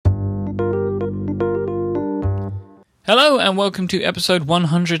Hello and welcome to episode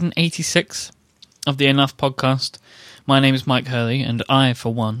 186 of the Enough Podcast. My name is Mike Hurley and I,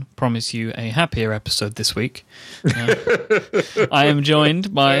 for one, promise you a happier episode this week. I am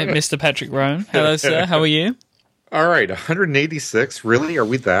joined by Mr. Patrick Roan. Hello, sir. How are you? All right, 186. Really? Are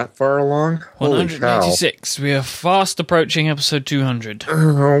we that far along? 186. We are fast approaching episode 200.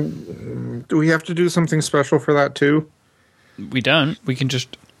 Do we have to do something special for that too? We don't. We can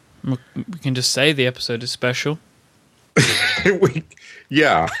just say the episode is special.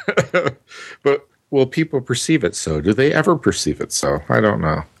 Yeah. But will people perceive it so? Do they ever perceive it so? I don't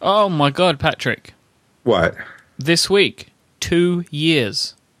know. Oh my God, Patrick. What? This week, 2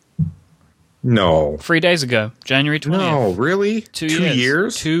 years. No. 3 days ago, January 20th. No, really? 2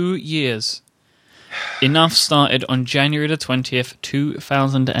 years? 2 years. Enough started on January the 20th,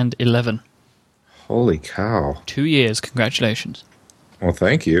 2011. Holy cow. 2 years. Congratulations. Well,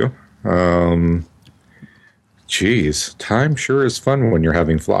 thank you. Geez, time sure is fun when you're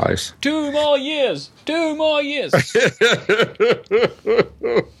having flies. 2 more years. 2 more years. I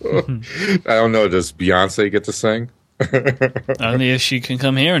don't know. Does Beyonce get to sing? Only if she can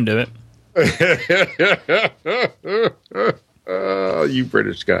come here and do it. You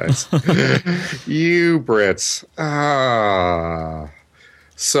British guys. You Brits.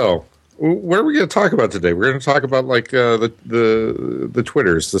 So, what are we going to talk about today? We're going to talk about like the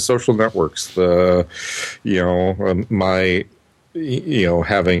Twitters, the social networks,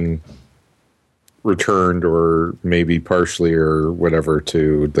 having returned or maybe partially or whatever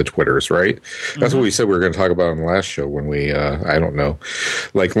to the Twitters, right? That's what we said we were going to talk about on the last show when we, I don't know,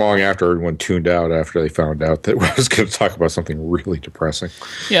 like long after everyone tuned out after they found out that I was going to talk about something really depressing.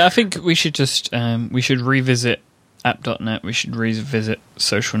 Yeah, I think we should just, we should revisit app.net. We should revisit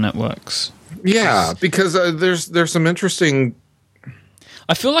social networks. Yeah, because there's some interesting...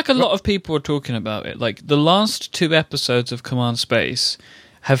 I feel like a lot of people are talking about it. Like the last 2 episodes of Command Space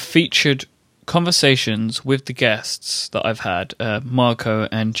have featured conversations with the guests that I've had, Marco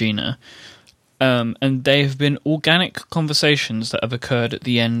and Gina, and they have been organic conversations that have occurred at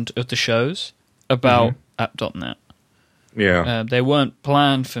the end of the shows about app.net. Yeah, they weren't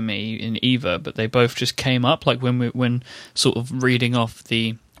planned for me in either, but they both just came up, like when sort of reading off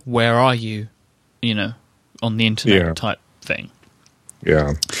the "Where are you?" on the internet type thing.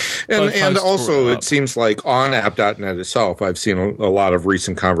 Yeah, and also it seems like on app.net itself, I've seen a lot of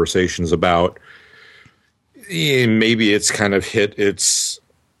recent conversations about maybe it's kind of hit its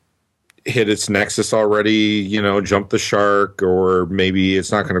nexus already, jumped the shark, or maybe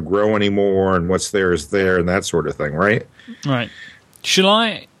it's not going to grow anymore, and what's there is there, and that sort of thing, right? Right. Shall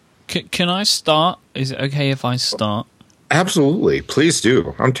I? Can I start? Is it okay if I start? Absolutely, please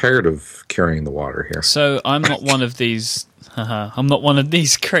do. I'm tired of carrying the water here. So I'm not one of these. I'm not one of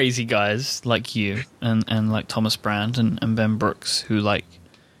these crazy guys like you and like Thomas Brand and Ben Brooks who like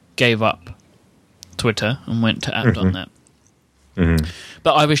gave up Twitter and went to app.net.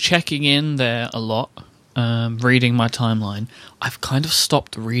 But I was checking in there a lot, reading my timeline. I've kind of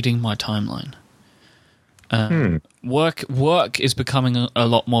stopped reading my timeline. Work is becoming a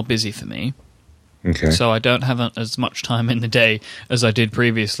lot more busy for me. Okay. So I don't have as much time in the day as I did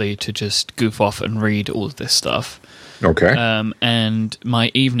previously to just goof off and read all of this stuff. Okay. And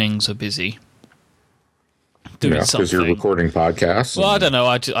my evenings are busy doing something. Because you're recording podcasts. Well, I don't know.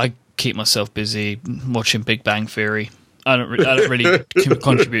 I keep myself busy watching Big Bang Theory. I don't really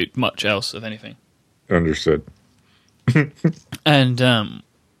contribute much else of anything. Understood. And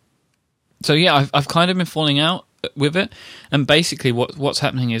so yeah, I've kind of been falling out with it. And basically, what's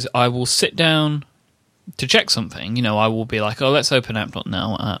happening is I will sit down to check something. I will be like, oh, let's open app.net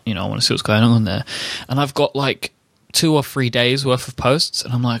now. I want to see what's going on there. And I've got like 2 or 3 days worth of posts,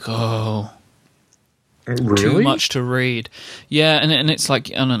 and I'm like, oh, really? Too much to read. Yeah, and it's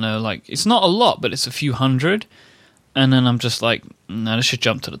like, I don't know, like it's not a lot, but it's a few hundred. And then I'm just like, no, this should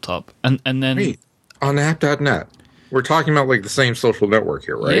jump to the top. And then wait, on app.net, we're talking about like the same social network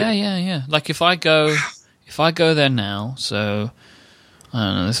here, right? Yeah. Like if I go there now, so I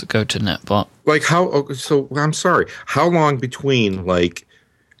don't know, let's go to NetBot. Like how? So I'm sorry. How long between like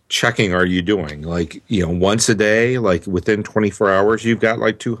checking are you doing? Like once a day, like within 24 hours, you've got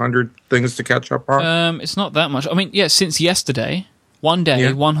like 200 things to catch up on. It's not that much. I mean, yeah, since yesterday, one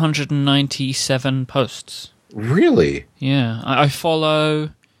day, 197 posts. Really? Yeah, I follow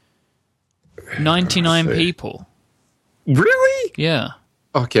 99 people. Really? Yeah.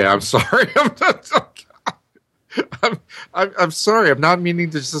 Okay, I'm sorry. I'm sorry. I'm not meaning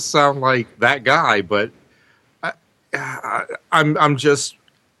to just sound like that guy, but I'm just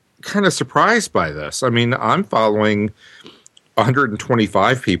kind of surprised by this. I mean, I'm following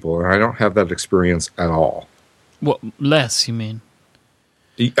 125 people, and I don't have that experience at all. What, less, you mean?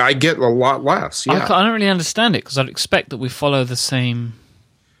 I get a lot less, yeah. I don't really understand it, because I'd expect that we follow the same...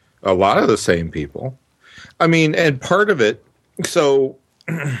 A lot of the same people. I mean, and part of it, so...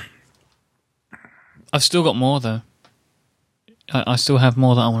 I've still got more, though. I still have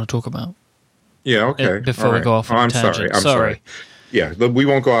more that I want to talk about. Yeah, okay. Before we go off on a tangent. I'm sorry. Yeah, we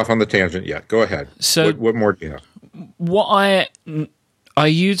won't go off on the tangent yet. Go ahead. So, what more do you have? What I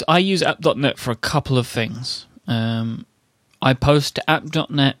use app.net for a couple of things. I post to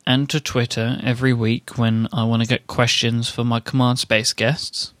app.net and to Twitter every week when I want to get questions for my Command Space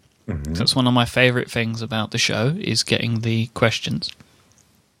guests. Mm-hmm. That's one of my favorite things about the show, is getting the questions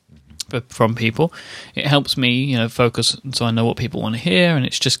from people. It helps me, focus, so I know what people want to hear, and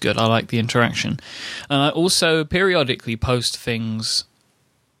it's just good. I like the interaction. And I also periodically post things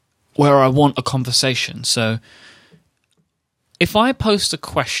where I want a conversation. So if I post a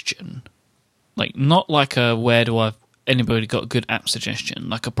question, not like a where do I anybody got a good app suggestion,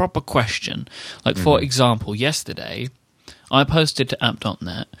 like a proper question, for example, yesterday I posted to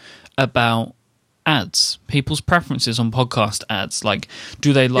app.net about ads, people's preferences on podcast ads.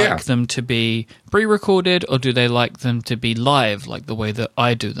 Do they like them to be pre-recorded, or do they like them to be live, like the way that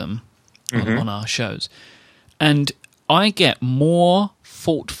I do them on our shows? And I get more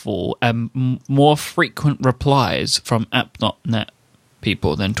thoughtful and more frequent replies from app.net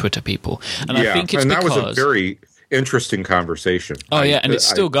people than Twitter people. And I think it's because... that was a very interesting conversation. Oh, yeah, and it's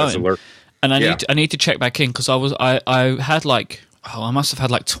still going. And I need to check back in, because I had I must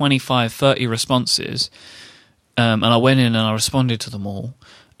have had 25, 30 responses, and I went in and I responded to them all,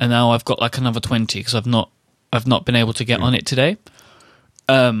 and now I've got another 20 because I've not been able to get on it today.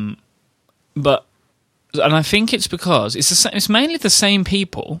 And I think it's because it's mainly the same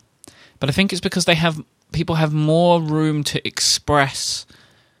people, but I think it's because people have more room to express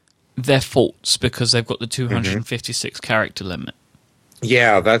their thoughts because they've got the 256 character limit.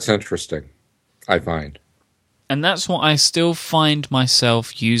 Yeah, that's interesting, I find. And that's what I still find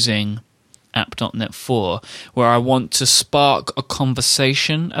myself using app.net for, where I want to spark a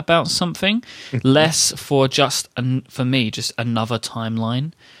conversation about something, less for for me, just another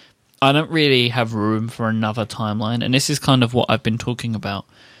timeline. I don't really have room for another timeline, and this is kind of what I've been talking about.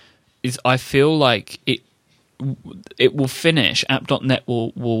 Is I feel like it will finish. App.net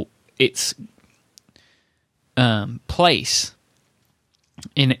will its place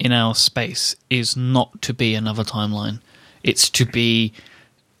in our space is not to be another timeline. It's to be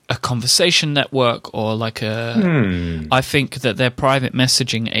a conversation network, or I think that their private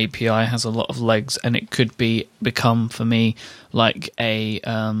messaging API has a lot of legs, and it could become for me like a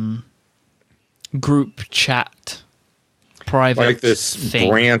group chat private, like this thing.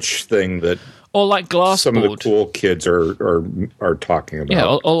 Branch thing that, or like Glassboard. Some of the cool kids are talking about. Yeah,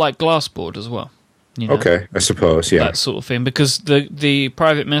 or like Glassboard as well. Okay, I suppose, yeah. That sort of thing, because the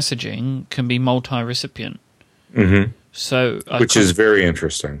private messaging can be multi-recipient. Mm-hmm. So which is very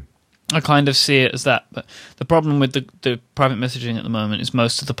interesting. I kind of see it as that. But the problem with the private messaging at the moment is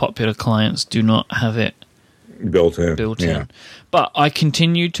most of the popular clients do not have it built in. But I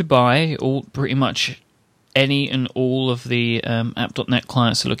continue to buy pretty much any and all of the app.net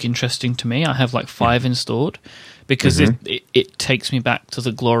clients that look interesting to me. I have 5 installed, because it takes me back to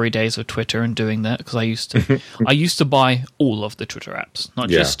the glory days of Twitter and doing that, because I used to buy all of the Twitter apps, not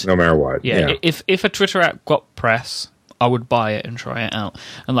just no matter what. Yeah, if a Twitter app got press, I would buy it and try it out.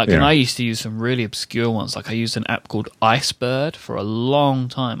 And and I used to use some really obscure ones. I used an app called Icebird for a long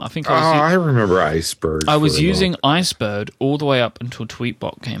time. I remember Icebird. I was using Icebird all the way up until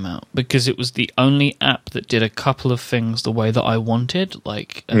Tweetbot came out, because it was the only app that did a couple of things the way that I wanted,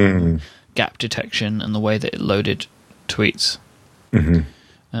 gap detection and the way that it loaded tweets.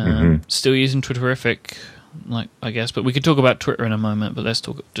 Still using Twitterific, I guess, but we could talk about Twitter in a moment. But let's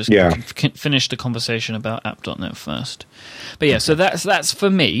finish the conversation about app.net first. But yeah, so that's for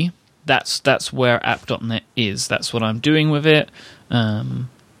me. That's where app.net is. That's what I'm doing with it.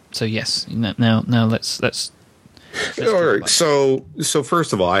 So yes, now let's all right. So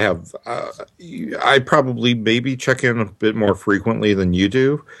first of all, I probably maybe check in a bit more frequently than you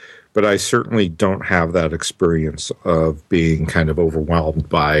do, but I certainly don't have that experience of being kind of overwhelmed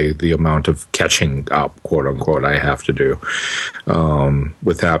by the amount of catching up, quote unquote, I have to do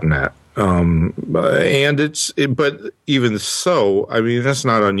with AppNet. But even so, I mean, that's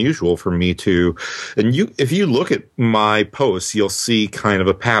not unusual for me to. And if you look at my posts, you'll see kind of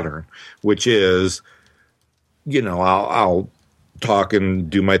a pattern, which is, I'll talk and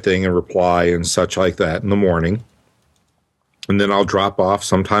do my thing and reply and such like that in the morning. And then I'll drop off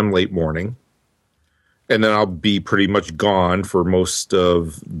sometime late morning. And then I'll be pretty much gone for most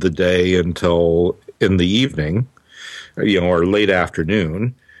of the day until in the evening, or late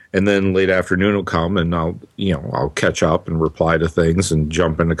afternoon. And then late afternoon will come, and I'll catch up and reply to things and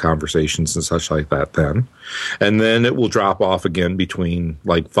jump into conversations and such like that then. And then it will drop off again between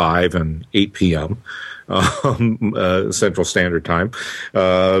like 5 and 8 p.m. Central Standard Time,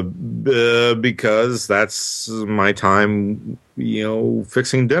 because that's my time,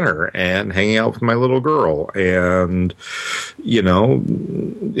 fixing dinner and hanging out with my little girl and,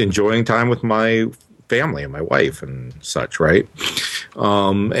 enjoying time with my family and my wife and such, right?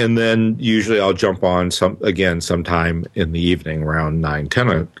 And then usually I'll jump on sometime in the evening around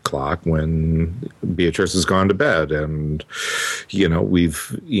 9-10 o'clock when Beatrice has gone to bed, and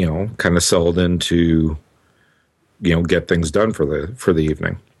we've kind of settled into get things done for the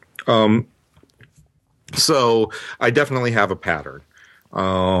evening. So I definitely have a pattern,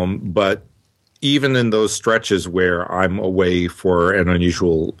 but even in those stretches where I'm away for an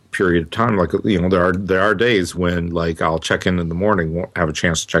unusual period of time, like, there are days when, like, I'll check in the morning, won't have a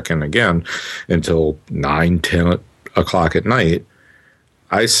chance to check in again until 9-10 o'clock at night.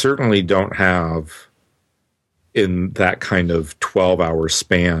 I certainly don't have, in that kind of 12-hour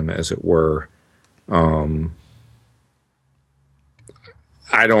span, as it were,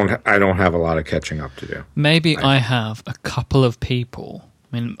 I don't have a lot of catching up to do. Maybe I have a couple of people.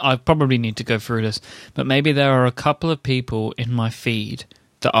 I mean, I probably need to go through this, but maybe there are a couple of people in my feed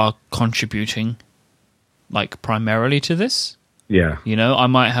that are contributing, like, primarily to this. Yeah. I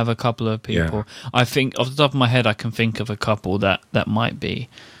might have a couple of people. Yeah. I think, off the top of my head, I can think of a couple that might be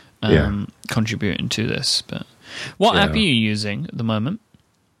contributing to this. But what app are you using at the moment?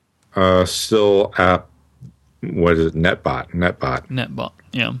 Still app. What is it? NetBot.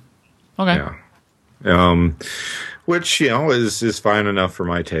 Yeah. Okay. Yeah. Which, is fine enough for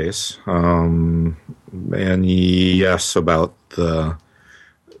my taste. And yes, about the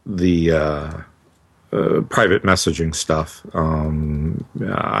private messaging stuff.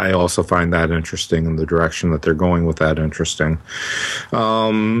 I also find that interesting, and the direction that they're going with that interesting.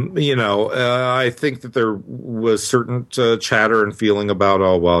 I think that there was certain chatter and feeling about,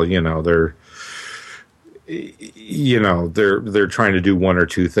 they're trying to do one or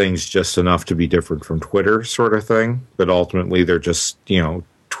two things just enough to be different from Twitter, sort of thing. But ultimately, they're just,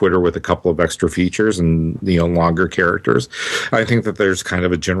 Twitter with a couple of extra features and, longer characters. I think that there's kind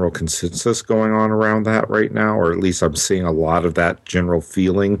of a general consensus going on around that right now, or at least I'm seeing a lot of that general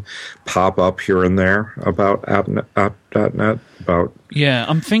feeling pop up here and there about app.net. Yeah,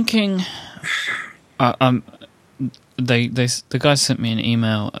 I'm thinking. The guy sent me an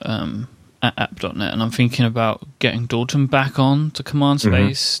email. At app.net, and I'm thinking about getting Dalton back on to Command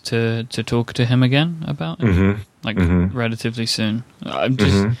Space to talk to him again about it, relatively soon. I'm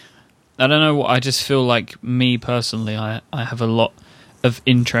just, I don't know, I just feel like, me personally, I have a lot of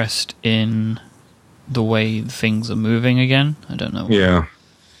interest in the way things are moving again. I don't know. Yeah.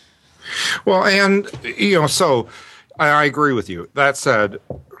 Well, and, so I agree with you. That said,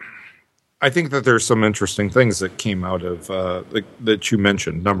 I think that there's some interesting things that came out of that you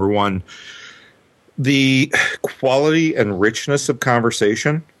mentioned. Number one, the quality and richness of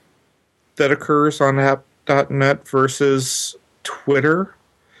conversation that occurs on app.net versus Twitter.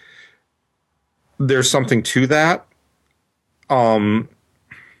 There's something to that. I'd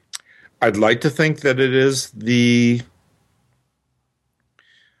like to think that it is the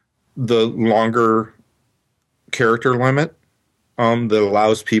longer character limit that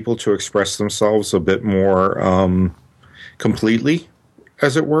allows people to express themselves a bit more completely,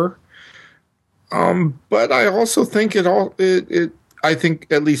 as it were. But I also think I think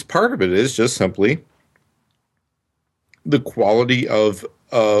at least part of it is just simply the quality of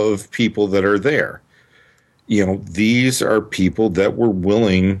people that are there. These are people that were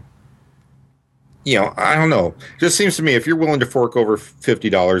willing. I don't know. It just seems to me, if you're willing to fork over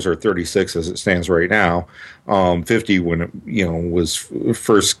 $50 or $36 as it stands right now, 50 when it was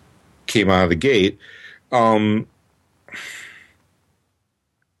first came out of the gate,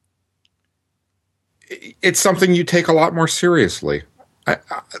 it's something you take a lot more seriously.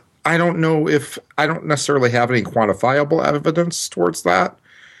 I don't know if I don't necessarily have any quantifiable evidence towards that,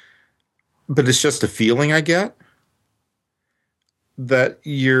 but it's just a feeling I get that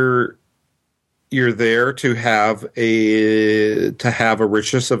you're there to have a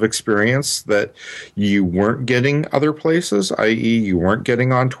richness of experience that you weren't getting other places, i.e., you weren't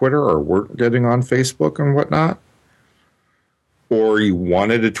getting on Twitter or weren't getting on Facebook and whatnot. Or you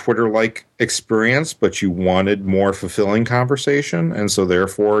wanted a Twitter-like experience, but you wanted more fulfilling conversation, and so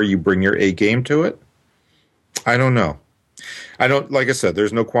therefore you bring your A game to it. I don't know. Like I said,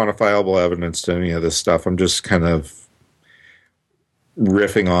 there's no quantifiable evidence to any of this stuff. I'm just kind of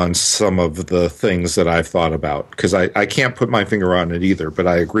riffing on some of the things that I've thought about, because I can't put my finger on it either, but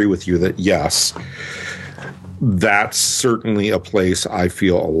I agree with you that yes, that's certainly a place I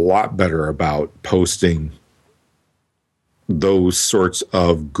feel a lot better about posting those sorts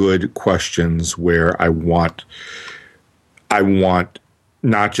of good questions where I want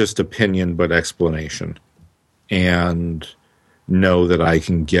not just opinion but explanation, and know that I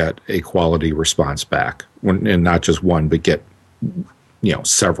can get a quality response back, and not just one, but get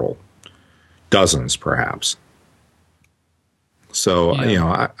several dozens perhaps. So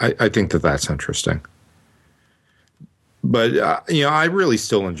I think that that's interesting. But I really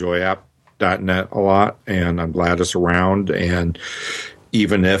still enjoy app.net a lot, and I'm glad it's around. And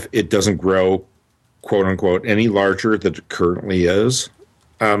even if it doesn't grow, quote unquote, any larger than it currently is,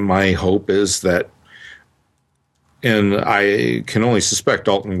 my hope is that, and I can only suspect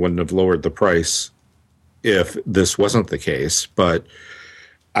Dalton wouldn't have lowered the price if this wasn't the case, but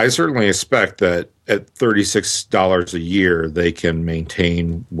I certainly expect that at $36 a year, they can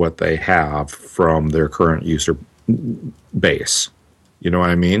maintain what they have from their current user base. You know what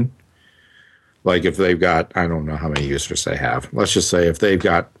I mean? Like if they've got, I don't know how many users they have. Let's just say if they've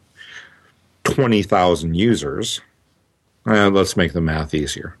got 20,000 users, let's make the math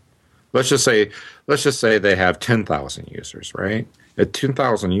easier. Let's just say they have 10,000 users, right? At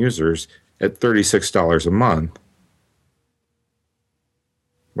 10,000 users at $36 a month,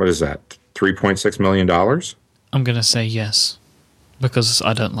 what is that? $3.6 million? I'm going to say yes, because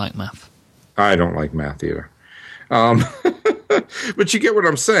I don't like math. I don't like math either. But you get what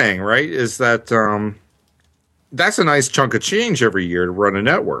I'm saying, right? Is that that's a nice chunk of change every year to run a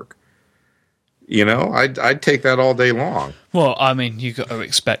network. I'd take that all day long. Well, I mean, you got to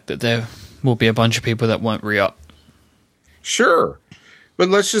expect that there will be a bunch of people that won't re-up. Sure, but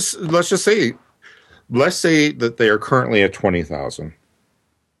let's just say that they are currently at 20,000.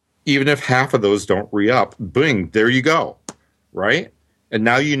 Even if half of those don't re-up, bing, there you go, right? And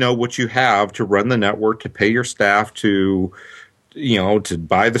now you know what you have to run the network, to pay your staff, to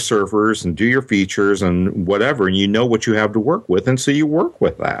buy the servers and do your features and whatever, and you know what you have to work with, and so you work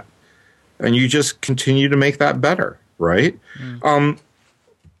with that. And you just continue to make that better, right? Mm.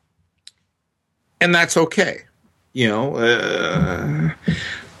 And that's okay.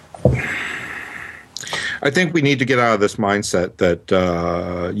 I think we need to get out of this mindset that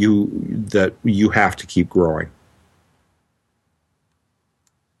you have to keep growing.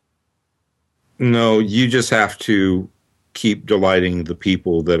 No, you just have to keep delighting the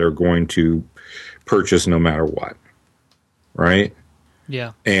people that are going to purchase no matter what, right?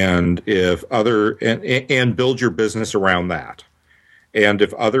 Yeah. And if and build your business around that. And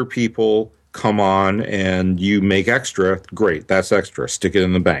if other people come on and you make extra, great, that's extra. Stick it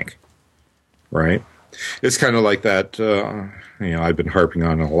in the bank, right? It's kind of like that, I've been harping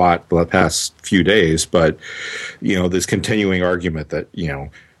on it a lot the past few days, but, this continuing argument that,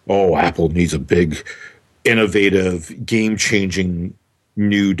 Apple needs a big, innovative, game-changing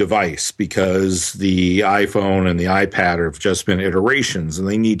new device because the iPhone and the iPad have just been iterations and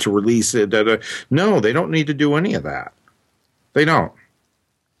they need to release it. No, they don't need to do any of that. They don't.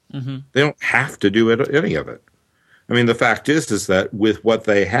 Mm-hmm. They don't have to do any of it. I mean, the fact is that with what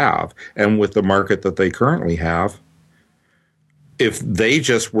they have and with the market that they currently have, if they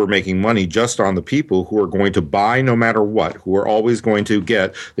just were making money just on the people who are going to buy no matter what, who are always going to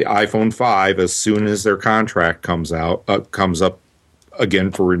get the iPhone 5 as soon as their contract comes up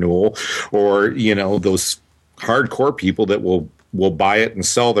again for renewal, or, those hardcore people that will buy it and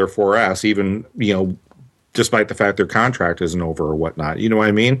sell their 4S, even, despite the fact their contract isn't over or whatnot. You know what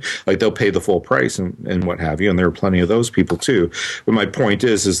I mean? Like they'll pay the full price and what have you. And there are plenty of those people too. But my point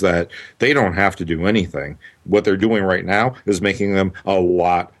is that they don't have to do anything. What they're doing right now is making them a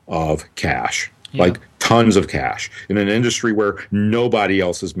lot of cash, like tons of cash in an industry where nobody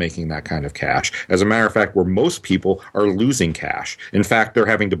else is making that kind of cash. As a matter of fact, where most people are losing cash. In fact, they're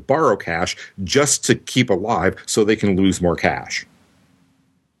having to borrow cash just to keep alive so they can lose more cash.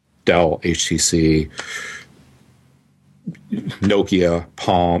 Dell, HTC, Nokia,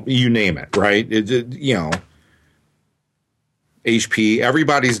 Palm, you name it, right? HP,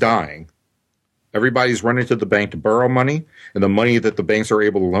 everybody's dying. Everybody's running to the bank to borrow money, and the money that the banks are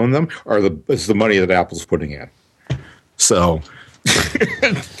able to loan them is the money that Apple's putting in. So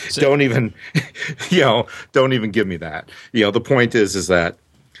don't even give me that. The point is that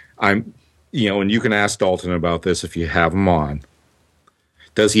I'm, and you can ask Dalton about this if you have him on.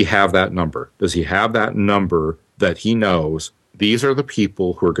 Does he have that number? Does he have that number that he knows these are the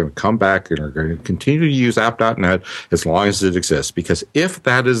people who are going to come back and are going to continue to use app.net as long as it exists? Because if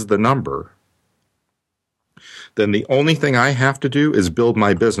that is the number, then the only thing I have to do is build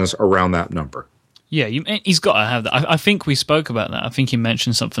my business around that number. Yeah, he's got to have that. I think we spoke about that. I think he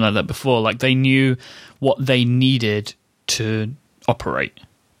mentioned something like that before. Like they knew what they needed to operate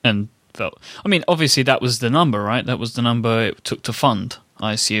and felt. I mean, obviously that was the number, right? That was the number it took to fund,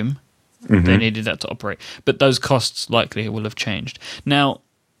 I assume. Mm-hmm. They needed that to operate. But those costs likely will have changed. Now,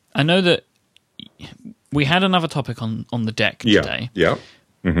 I know that we had another topic on the deck today. Yeah.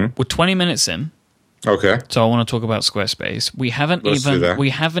 Mm-hmm. We're 20 minutes in. Okay. So I want to talk about Squarespace. We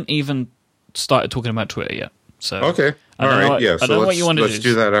haven't even started talking about Twitter yet. So okay, all right, yeah. So let's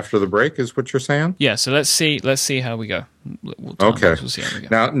do that after the break. Is what you're saying? Yeah. So let's see how we go. Okay. We'll see how we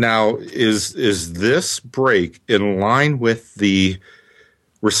go. Now is this break in line with the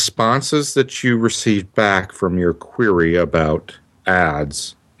responses that you received back from your query about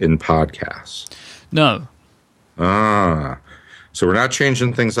ads in podcasts? No. So we're not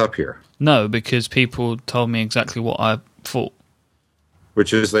changing things up here. No, because people told me exactly what I thought.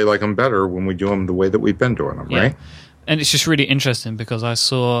 Which is they like them better when we do them the way that we've been doing them, right? And it's just really interesting because I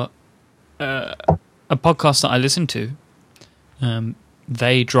saw a podcast that I listened to.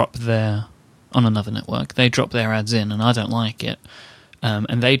 They drop on another network. They drop their ads in, and I don't like it.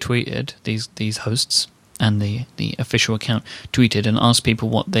 And they tweeted, these hosts and the official account tweeted and asked people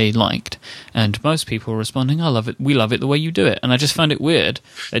what they liked. And most people were responding, I love it, we love it the way you do it. And I just found it weird.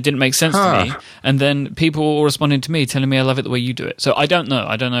 It didn't make sense to me. And then people were responding to me, telling me I love it the way you do it. So I don't know.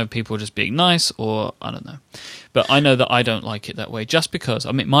 I don't know if people are just being nice or I don't know. But I know that I don't like it that way just because,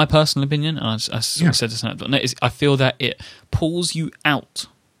 I mean, my personal opinion, and I said this on .net, is I feel that it pulls you out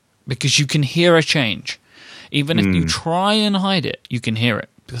because you can hear a change. Even if you try and hide it, you can hear it.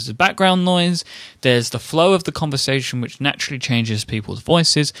 Because there's background noise, there's the flow of the conversation which naturally changes people's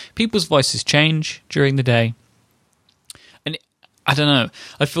voices. People's voices change during the day. And I don't know.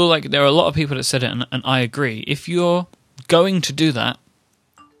 I feel like there are a lot of people that said it, and I agree. If you're going to do that,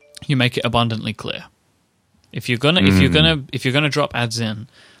 you make it abundantly clear. If you're gonna drop ads in,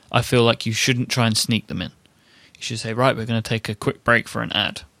 I feel like you shouldn't try and sneak them in. You should say, right, we're going to take a quick break for an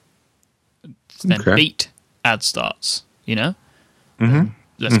ad. Then beat ad starts. You know. Mm-hmm.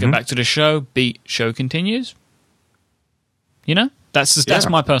 Let's go back to the show. Beat show continues. You know, that's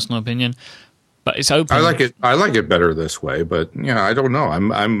my personal opinion, but it's open. I like it better this way, but I don't know.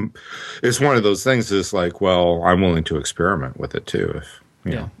 I'm. It's one of those things. It's like, well, I'm willing to experiment with it too. If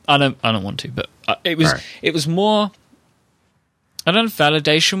you know. I don't want to, but it was more. I don't know if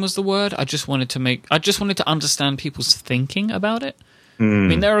validation was the word. I just wanted to understand people's thinking about it. I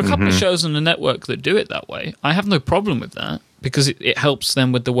mean, there are a couple of shows on the network that do it that way. I have no problem with that because it helps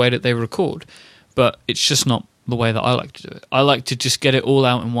them with the way that they record. But it's just not the way that I like to do it. I like to just get it all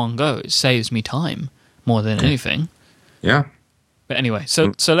out in one go. It saves me time more than anything. Yeah. But anyway,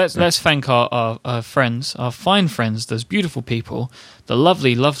 so let's thank our friends, our fine friends, those beautiful people, the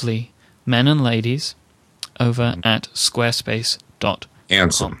lovely, lovely men and ladies over at squarespace.com.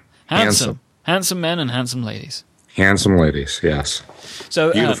 Handsome men and handsome ladies. Handsome ladies, yes.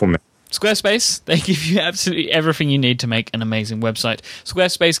 So beautiful men. Squarespace, they give you absolutely everything you need to make an amazing website.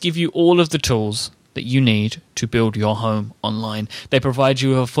 Squarespace give you all of the tools that you need to build your home online. They provide you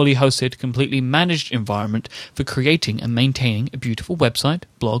with a fully hosted, completely managed environment for creating and maintaining a beautiful website,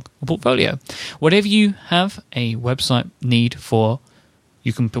 blog, or portfolio. Whatever you have a website need for,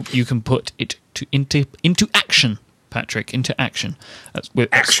 you can put it into action. Patrick, into action. With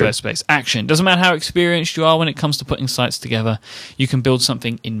Squarespace. Action. Doesn't matter how experienced you are when it comes to putting sites together, you can build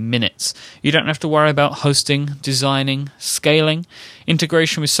something in minutes. You don't have to worry about hosting, designing, scaling,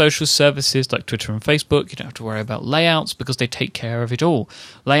 integration with social services like Twitter and Facebook. You don't have to worry about layouts because they take care of it all.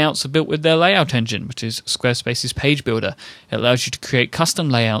 Layouts are built with their layout engine, which is Squarespace's page builder. It allows you to create custom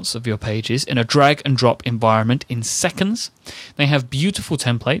layouts of your pages in a drag and drop environment in seconds. They have beautiful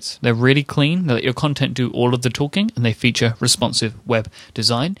templates. They're really clean. They let your content do all of the talking, and they feature responsive web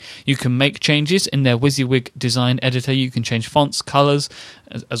design. You can make changes in their WYSIWYG design editor. You can change fonts, colors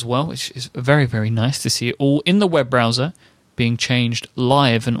as well, which is very, very nice to see it all in the web browser being changed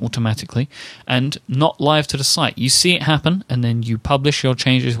live and automatically, and not live to the site. You see it happen, and then you publish your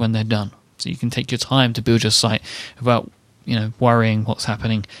changes when they're done. So you can take your time to build your site without worrying what's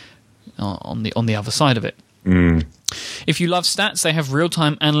happening on the other side of it. If you love stats, they have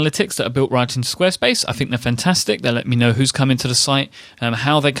real-time analytics that are built right into Squarespace. I think they're fantastic. They let me know who's coming to the site,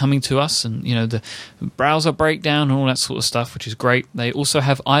 how they're coming to us, and the browser breakdown and all that sort of stuff, which is great. They also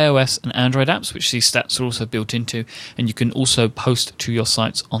have iOS and Android apps, which these stats are also built into, and you can also post to your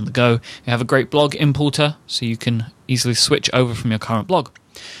sites on the go. They have a great blog importer, so you can easily switch over from your current blog.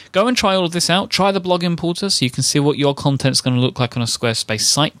 Go and try all of this out. Try the blog importer so you can see what your content's going to look like on a Squarespace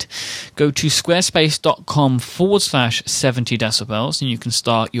site. Go to squarespace.com/70 decibels and you can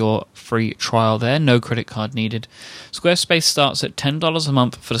start your free trial there. No credit card needed. Squarespace starts at $10 a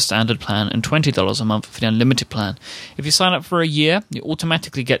month for the standard plan and $20 a month for the unlimited plan. If you sign up for a year, you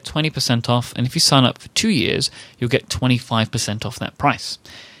automatically get 20% off, and if you sign up for 2 years, you'll get 25% off that price.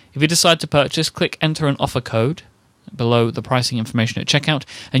 If you decide to purchase, click enter an offer code below the pricing information at checkout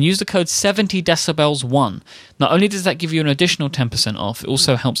and use the code 70decibels1. Not only does that give you an additional 10% off, it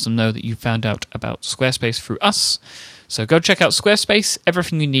also helps them know that you found out about Squarespace through us. So go check out Squarespace,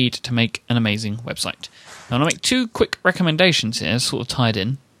 everything you need to make an amazing website. Now, I want to make 2 quick recommendations here, sort of tied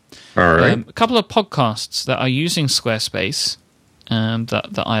in. All right. A couple of podcasts that are using Squarespace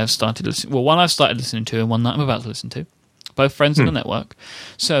that I have started listening. Well, one I've started listening to and one that I'm about to listen to. Both friends in the network.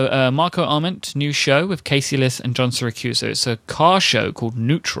 So Marco Arment, new show with Casey Liss and John Syracuse. It's a car show called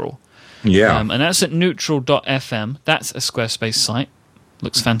Neutral. Yeah. And that's at neutral.fm. That's a Squarespace site.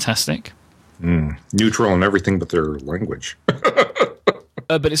 Looks fantastic. Neutral in everything but their language.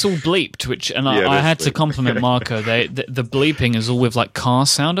 But it's all bleeped, I had to compliment Marco. The bleeping is all with like car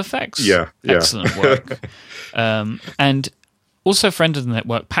sound effects. Yeah. Excellent work. And also, friend of the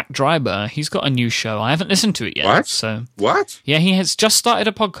network, Pat Dryber, he's got a new show. I haven't listened to it yet. What? So what? Yeah, he has just started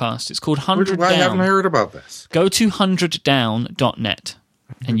a podcast. It's called 100 Down. I haven't heard about this. Go to 100down.net,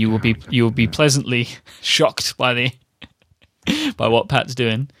 and you will be pleasantly shocked by by what Pat's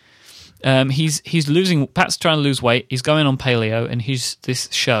doing. He's losing. Pat's trying to lose weight. He's going on paleo, and this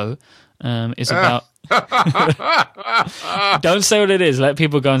show is about. Don't say what it is. Let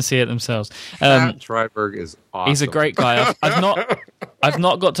people go and see it themselves. Pat Dryberg is awesome. He's a great guy. I've not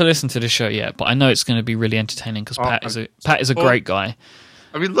got to listen to the show yet, but I know it's going to be really entertaining because Pat is a great guy.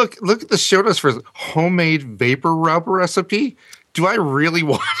 I mean, look at the show notes for his homemade vapor rub recipe. Do I really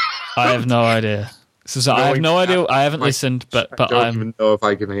want? I have no idea. So I have no idea. I haven't listened, but I don't even know if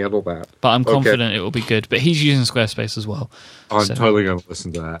I can handle that. But I'm confident it will be good. But he's using Squarespace as well. I'm totally going to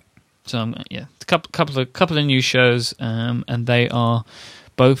listen to that. So a couple of new shows, and they are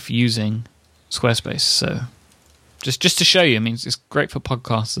both using Squarespace. So just to show you, I mean, it's great for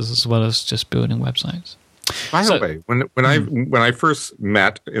podcasters as well as just building websites. By the way, when I first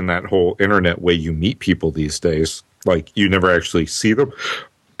met in that whole internet way you meet people these days, like you never actually see them.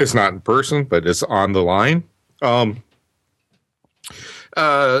 It's not in person, but it's on the line.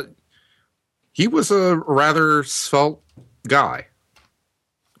 He was a rather svelte guy.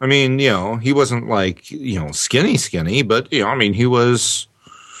 I mean, he wasn't like, skinny, but, I mean, he was,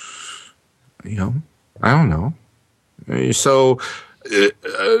 I don't know. So,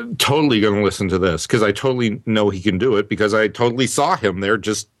 totally going to listen to this because I totally know he can do it because I totally saw him there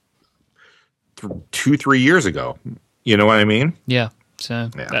just 2-3 years ago. You know what I mean? Yeah. So,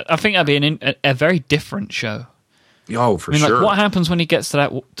 I think that'd be a very different show. Oh, for sure. Like, what happens when he gets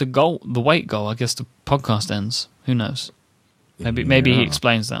to the weight goal? I guess the podcast ends. Who knows? Maybe he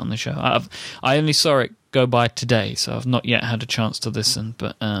explains that on the show. I only saw it go by today, so I've not yet had a chance to listen.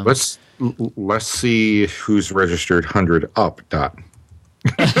 But let's see who's registered 100 up.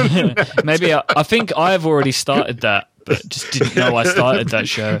 Maybe I think I've already started that, but just didn't know I started that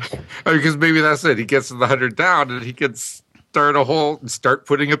show. Because maybe that's it. He gets to the 100 down, and he can start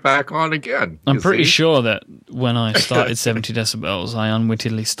putting it back on again. I'm pretty sure that when I started 70 decibels, I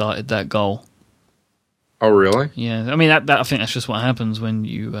unwittingly started that goal. Oh, really? Yeah. I mean, I think that's just what happens when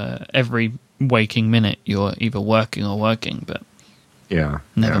you, every waking minute, you're either working or working, but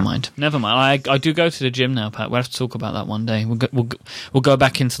never mind. I do go to the gym now, Pat. We'll have to talk about that one day. We'll go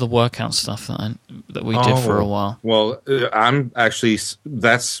back into the workout stuff that we did for a while. Well,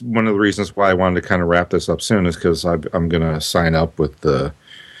 that's one of the reasons why I wanted to kind of wrap this up soon is because I'm going to sign up with the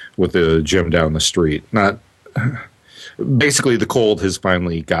gym down the street. Basically, the cold has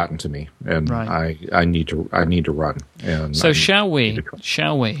finally gotten to me, and I need to run. And so shall we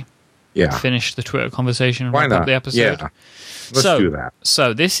finish the Twitter conversation and wrap up the episode? Yeah, let's do that.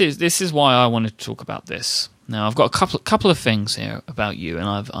 So this is why I wanted to talk about this. Now I've got a couple of things here about you, and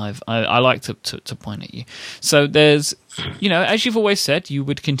I like to point at you. So there's, as you've always said, you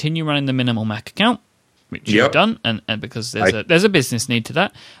would continue running the minimal Mac account, which you've done, and because there's a business need to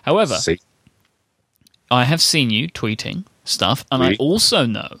that. However. I have seen you tweeting stuff, and I also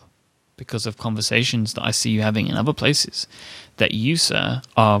know, because of conversations that I see you having in other places, that you, sir,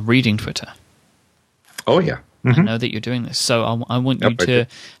 are reading Twitter. Oh, yeah. I know that you're doing this. So I want you to...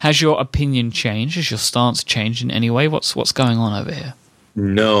 Has your opinion changed? Has your stance changed in any way? What's going on over here?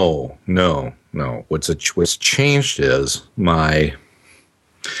 No. What's changed is my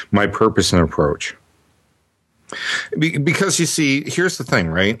purpose and approach. Because you see, here's the thing,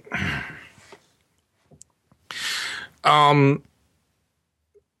 right?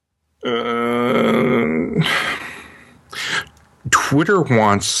 Twitter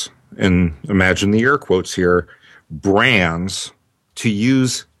wants, and imagine the air quotes here, brands to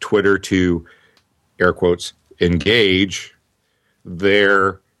use Twitter to, air quotes, engage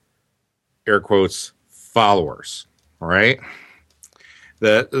their, air quotes, followers, right?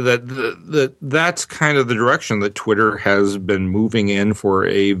 That's kind of the direction that Twitter has been moving in for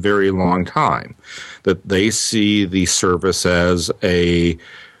a very long time. That they see the service as a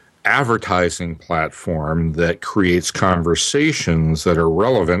advertising platform that creates conversations that are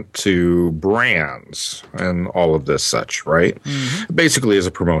relevant to brands and all of this such, right? Mm-hmm. Basically as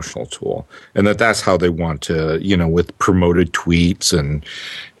a promotional tool. And that's how they want to, with promoted tweets and,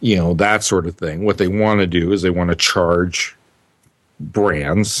 that sort of thing. What they want to do is they want to charge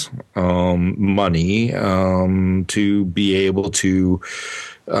brands money to be able to,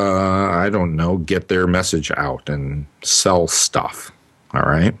 get their message out and sell stuff. All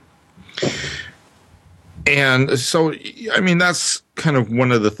right. And so, that's kind of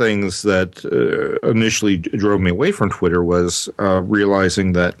one of the things that initially drove me away from Twitter was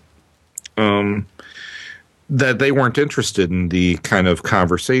realizing that that they weren't interested in the kind of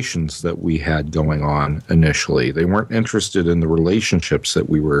conversations that we had going on initially. They weren't interested in the relationships that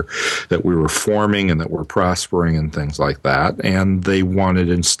we were forming and that were prospering and things like that. And they wanted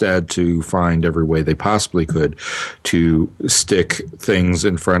instead to find every way they possibly could to stick things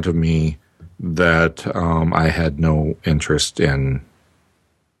in front of me that I had no interest in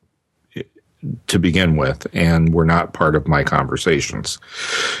to begin with, and were not part of my conversations.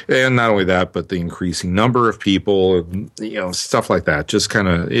 And not only that, but the increasing number of people, stuff like that, just kind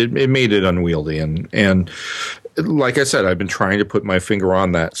of, it made it unwieldy. And like I said, I've been trying to put my finger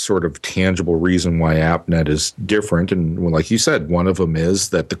on that sort of tangible reason why AppNet is different. And like you said, one of them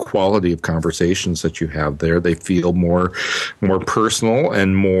is that the quality of conversations that you have there, they feel more personal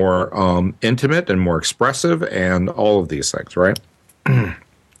and more intimate and more expressive and all of these things, right?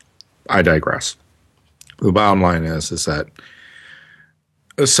 I digress. The bottom line is that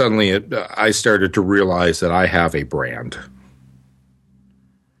suddenly I started to realize that I have a brand.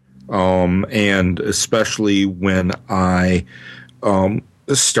 And especially when I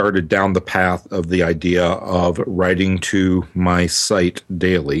started down the path of the idea of writing to my site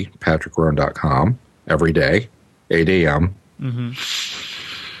daily, patrickroan.com, every day, 8 a.m. Mm-hmm.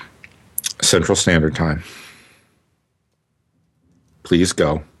 Central Standard Time. Please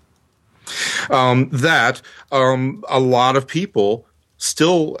go. A lot of people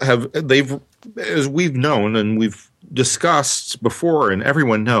still as we've known and we've discussed before and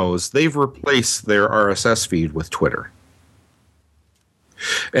everyone knows, they've replaced their RSS feed with Twitter.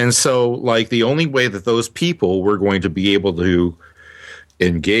 And so, the only way that those people were going to be able to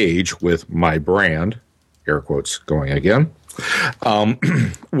engage with my brand, air quotes going again,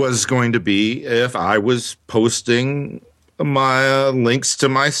 was going to be if I was posting my links to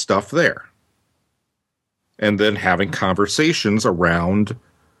my stuff there and then having conversations around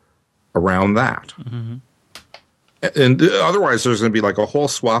that. Mm-hmm. And otherwise there's going to be a whole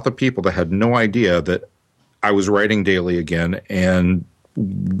swath of people that had no idea that I was writing daily again. And,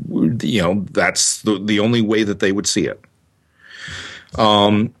 that's the only way that they would see it.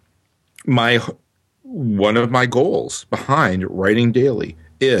 One of my goals behind writing daily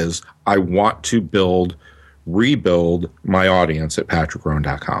is I want to rebuild my audience at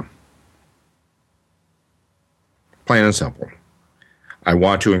patrickroan.com. Plain and simple. I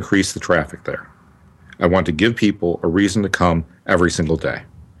want to increase the traffic there. I want to give people a reason to come every single day.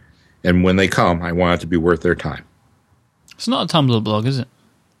 And when they come, I want it to be worth their time. It's not a Tumblr blog, is it?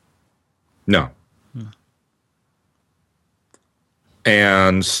 No.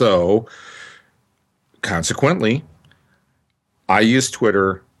 And so, consequently, I use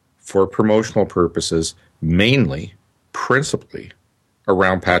Twitter for promotional purposes, principally,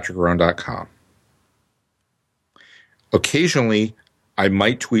 around patrickroan.com. Occasionally, I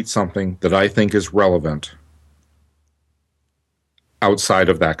might tweet something that I think is relevant outside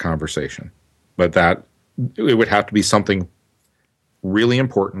of that conversation. But that it would have to be something really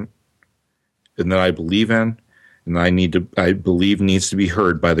important and that I believe in and I believe needs to be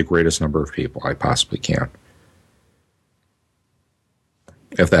heard by the greatest number of people I possibly can.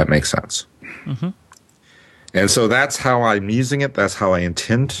 If that makes sense. Mm-hmm. And so that's how I'm using it. That's how I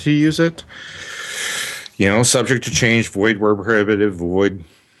intend to use it. Subject to change, void where prohibited, void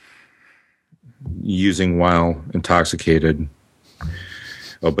using while intoxicated,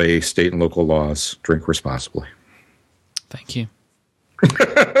 obey state and local laws, drink responsibly. Thank you.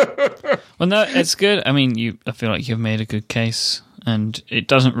 Well, no, it's good. I mean, I feel like you've made a good case, and it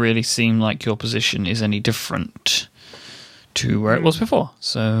doesn't really seem like your position is any different to where it was before.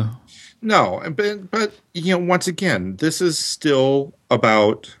 So, no, but once again, this is still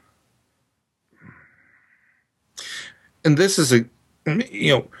about, and this is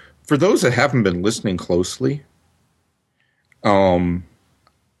for those that haven't been listening closely, to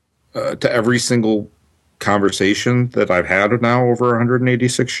every single conversation that I've had now over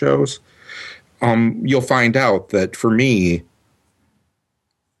 186 shows, you'll find out that for me,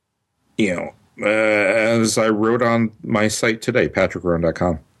 as I wrote on my site today,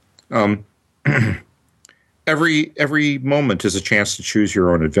 patrickroan.com, every moment is a chance to choose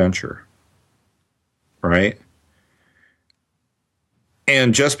your own adventure, right?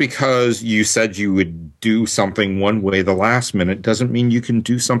 And just because you said you would do something one way the last minute doesn't mean you can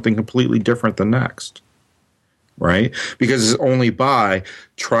do something completely different the next. Right? Because it's only by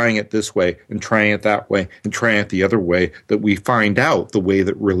trying it this way and trying it that way and trying it the other way that we find out the way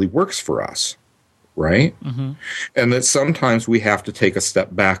that really works for us. Right? Mm-hmm. And that sometimes we have to take a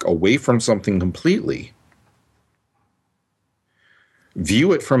step back away from something completely,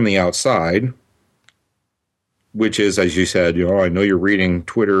 view it from the outside, which is, as you said, I know you're reading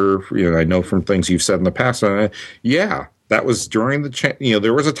Twitter, I know from things you've said in the past. Yeah. That was during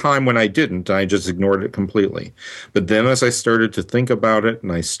there was a time when I didn't. I just ignored it completely. But then as I started to think about it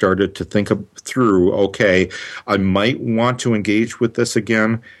and I started to think through, okay, I might want to engage with this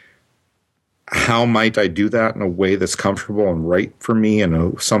again. How might I do that in a way that's comfortable and right for me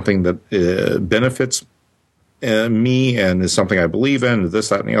and something that benefits me and is something I believe in, this,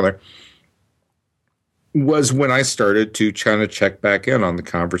 that, and the other, was when I started to kind of check back in on the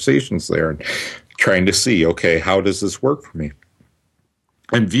conversations there and trying to see, okay, how does this work for me?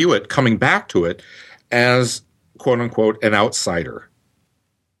 And view it, coming back to it, as, quote unquote, an outsider,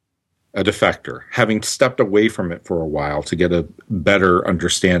 a defector, having stepped away from it for a while to get a better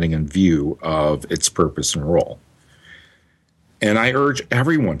understanding and view of its purpose and role. And I urge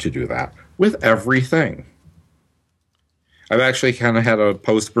everyone to do that with everything. I've actually kind of had a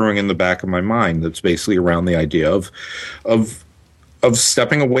post brewing in the back of my mind that's basically around the idea of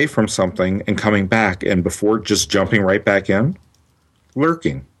stepping away from something and coming back, and before just jumping right back in,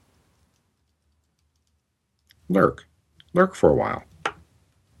 lurking. Lurk for a while.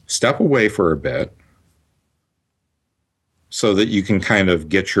 Step away for a bit so that you can kind of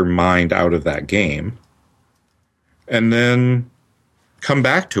get your mind out of that game, and then come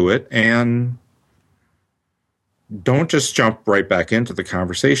back to it, and don't just jump right back into the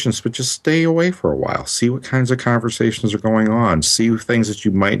conversations, but just stay away for a while. See what kinds of conversations are going on. See things that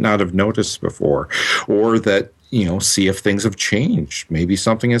you might not have noticed before, or that, see if things have changed. Maybe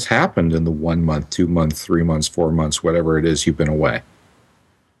something has happened in the 1 month, 2 months, 3 months, 4 months, whatever it is you've been away.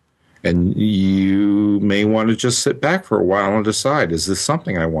 And you may want to just sit back for a while and decide, is this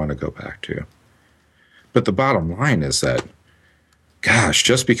something I want to go back to? But the bottom line is that, gosh,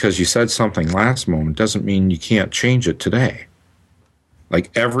 just because you said something last moment doesn't mean you can't change it today.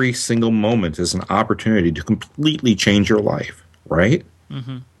 Like, every single moment is an opportunity to completely change your life, right?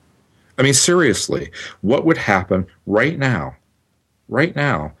 Mm-hmm. I mean, seriously, what would happen right now,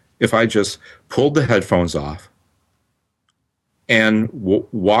 if I just pulled the headphones off and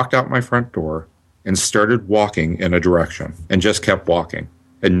walked out my front door and started walking in a direction and just kept walking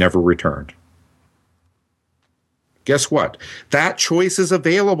and never returned? Guess what? That choice is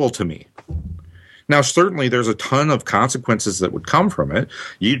available to me. Now, certainly there's a ton of consequences that would come from it.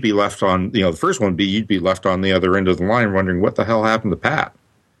 You'd be left on, the first one would be you'd be left on the other end of the line wondering what the hell happened to Pat.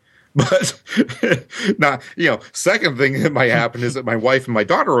 But now, second thing that might happen is that my wife and my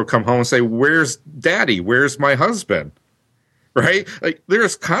daughter will come home and say, "Where's Daddy? Where's my husband?" Right? Like,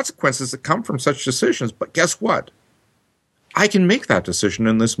 there's consequences that come from such decisions. But guess what? I can make that decision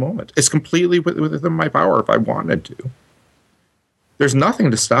in this moment. It's completely within my power if I wanted to. There's nothing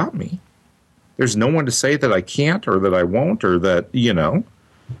to stop me. There's no one to say that I can't or that I won't or that,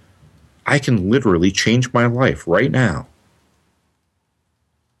 I can literally change my life right now.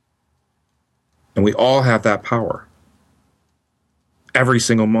 And we all have that power. Every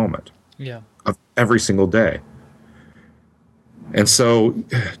single moment. Yeah. Of every single day. And so,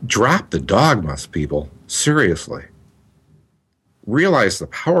 drop the dogmas, people. Seriously. Realize the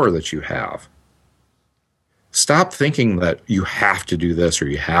power that you have. Stop thinking that you have to do this or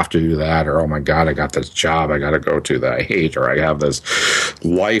you have to do that, or, oh my God, I got this job I got to go to that I hate, or I have this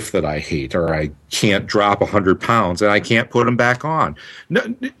life that I hate, or I can't drop 100 pounds and I can't put them back on. No,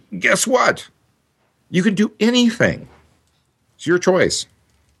 guess what? You can do anything. It's your choice.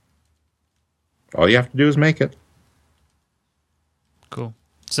 All you have to do is make it. Cool.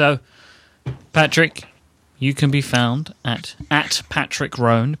 So, Patrick, you can be found at Patrick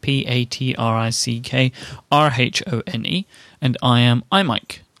Rohn, PatrickRhone, and I am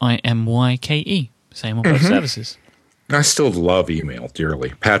iMyke, IMYKE. Same on both services. I still love email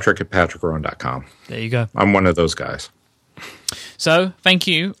dearly. Patrick@patrickrone.com. There you go. I'm one of those guys. So, thank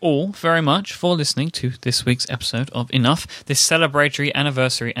you all very much for listening to this week's episode of Enough, this celebratory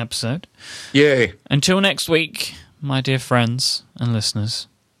anniversary episode. Yay. Until next week, my dear friends and listeners.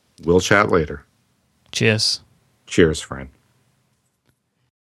 We'll chat later. Cheers. Cheers, friend.